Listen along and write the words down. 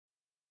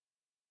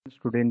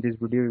Today in this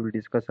video we will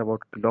discuss about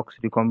CRE LOX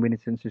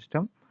recombination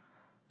system.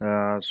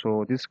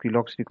 So this CRE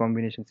LOX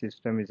recombination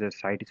system is a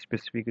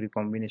site-specific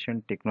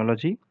recombination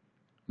technology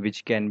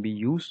which can be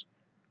used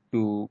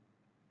to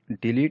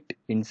delete,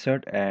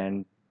 insert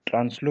and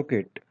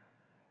translocate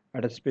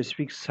at a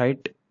specific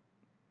site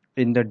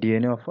in the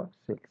DNA of a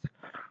cells.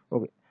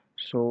 Okay.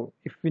 So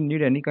if we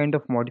need any kind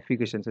of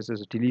modification such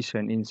as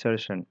deletion,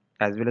 insertion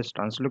as well as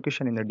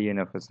translocation in the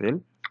DNA of a cell,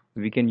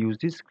 we can use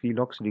this CRE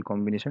LOX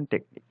recombination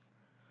technique.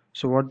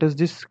 So what does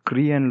this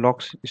CRE and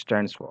LOX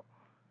stands for?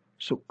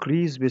 So CRE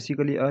is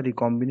basically a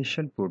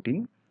recombination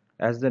protein,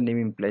 as the name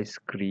implies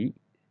CRE,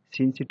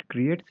 since it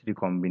creates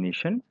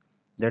recombination.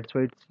 That's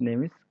why its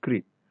name is CRE.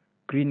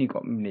 CRE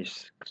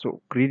recombinase.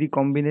 So CRE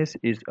recombinase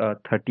is a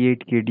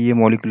 38 kDa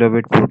molecular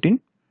weight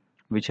protein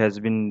which has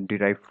been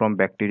derived from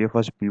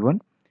Bacteriophage B1,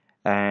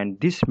 and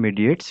this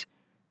mediates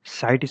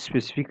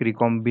site-specific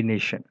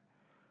recombination.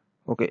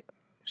 Okay,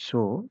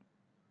 so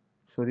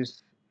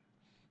this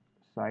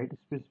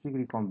site-specific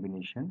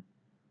recombination.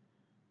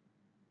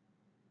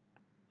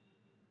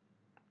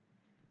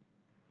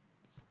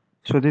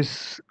 So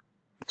this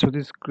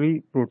CRE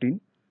protein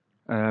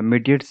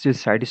mediates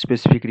this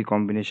site-specific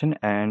recombination,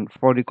 and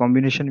for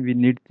recombination we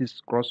need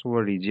this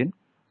crossover region,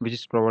 which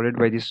is provided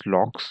by this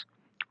LOX.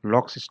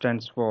 LOX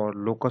stands for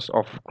locus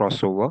of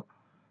crossover.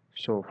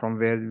 So from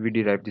where we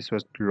derive this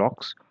was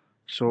LOX.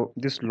 So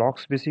this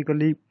LOX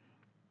basically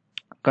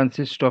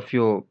consists of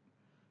your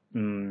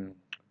um,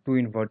 two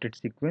inverted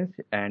sequence,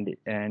 and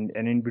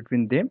in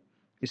between them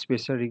a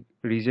special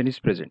region is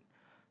present.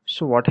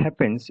 So what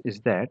happens is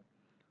that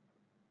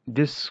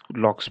this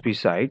LOX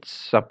sites,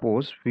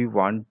 suppose we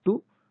want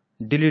to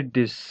delete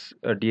this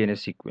DNA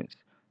sequence.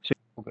 So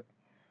okay,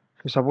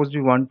 so suppose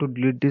we want to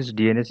delete this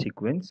DNA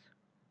sequence.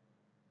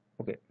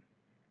 Okay,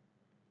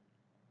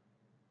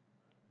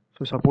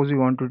 so suppose we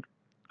want to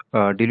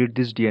delete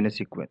this DNA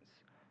sequence.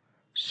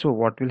 So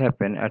what will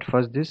happen? At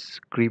first this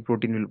CRE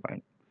protein will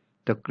bind.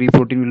 The CRE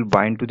protein will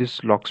bind to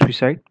this LOX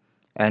site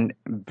and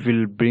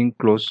will bring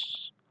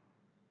close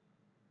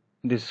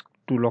this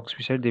two LOX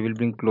site, they will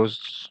bring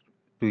close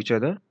to each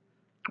other.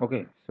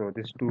 Okay, so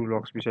these two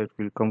LOX sites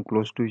will come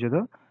close to each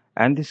other,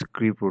 and this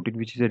CRE protein,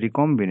 which is a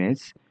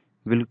recombinase,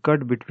 will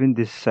cut between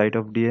this site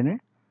of DNA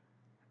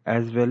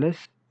as well as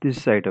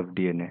this site of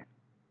DNA.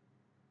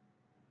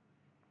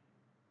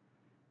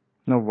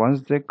 Now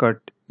once they cut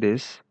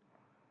this,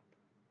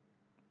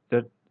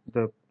 that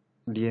the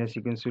DNA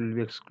sequence will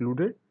be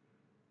excluded,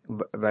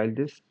 while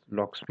this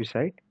LOX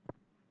site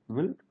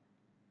will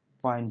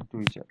bind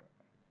to each other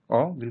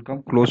or will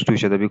come close to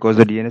each other because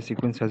the DNA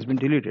sequence has been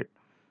deleted.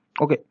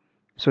 Okay,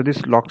 so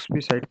this LOX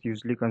site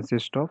usually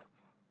consists of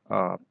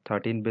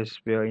 13 base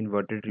pair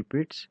inverted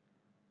repeats.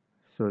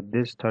 So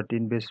this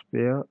 13 base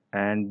pair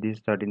and these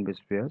 13 base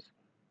pairs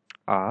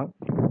are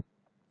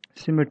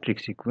symmetric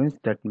sequence.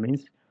 That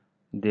means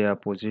they are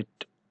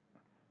opposite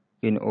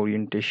in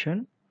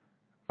orientation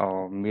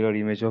or mirror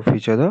image of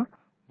each other,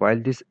 while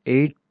this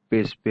 8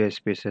 base pair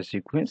spacer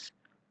sequence,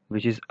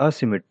 which is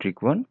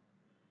asymmetric one,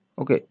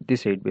 okay,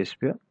 this 8 base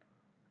pair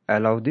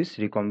allow this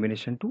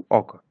recombination to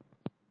occur.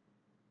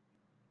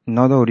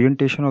 Now the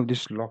orientation of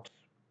this LOX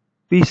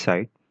P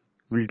site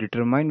will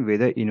determine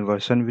whether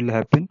inversion will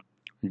happen,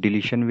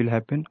 deletion will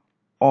happen,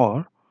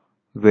 or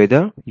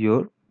whether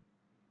your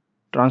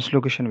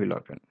translocation will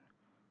happen.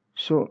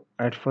 So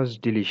at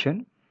first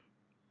deletion.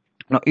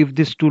 Now if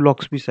these two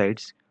LOX P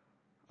sites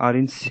are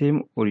in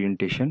same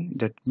orientation,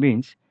 that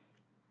means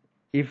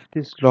if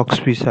these LOX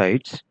P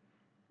sites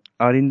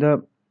are in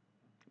the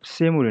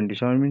same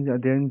orientation, I mean they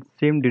are in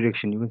same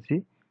direction, you can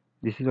see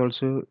this is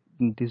also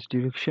in this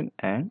direction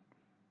and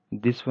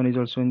this one is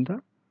also in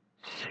the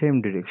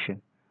same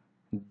direction,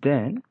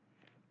 then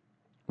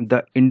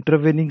the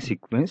intervening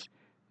sequence,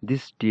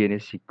 this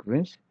DNA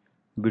sequence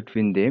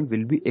between them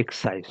will be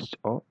excised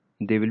or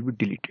they will be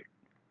deleted.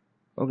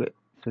 Okay,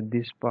 so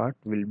this part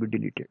will be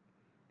deleted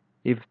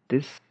if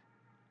this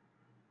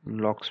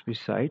LOX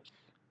sites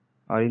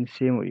are in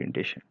same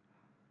orientation.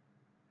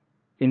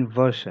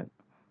 Inversion,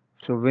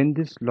 so when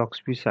these LOX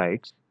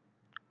sites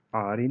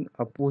are in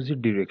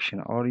opposite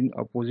direction or in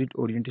opposite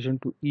orientation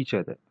to each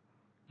other,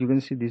 you can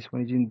see this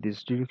one is in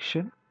this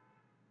direction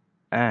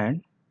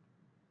and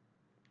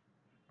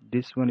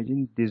this one is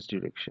in this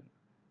direction.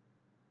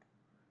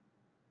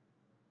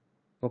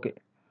 Okay,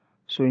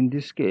 so in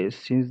this case,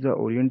 since the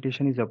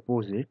orientation is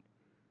opposite,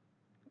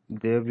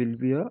 there will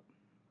be a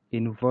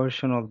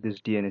inversion of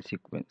this DNA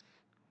sequence.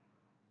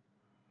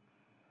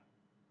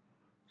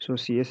 So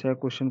CSIR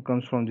question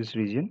comes from this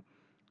region.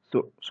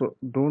 So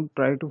don't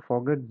try to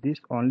forget this,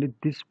 only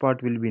this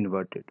part will be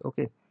inverted.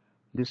 Okay,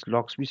 this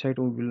LOX site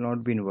will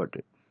not be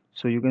inverted.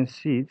 So you can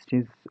see,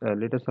 since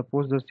let us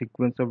suppose the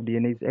sequence of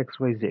DNA is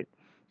XYZ.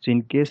 So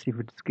in case if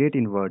it's get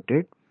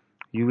inverted,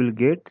 you will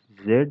get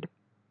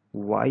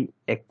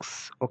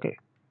ZYX, okay,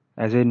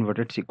 as an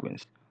inverted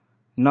sequence.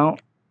 Now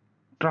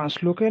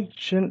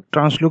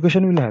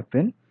translocation will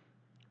happen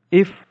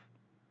if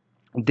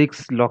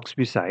these LOX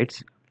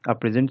sites are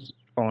present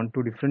on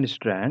two different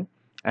strands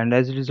and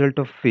as a result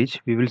of which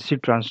we will see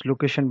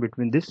translocation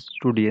between these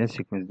two DNA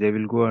sequences. They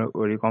will go a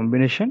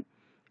recombination,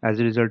 as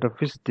a result of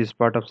which this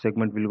part of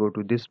segment will go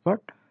to this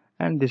part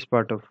and this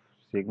part of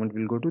segment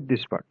will go to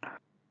this part.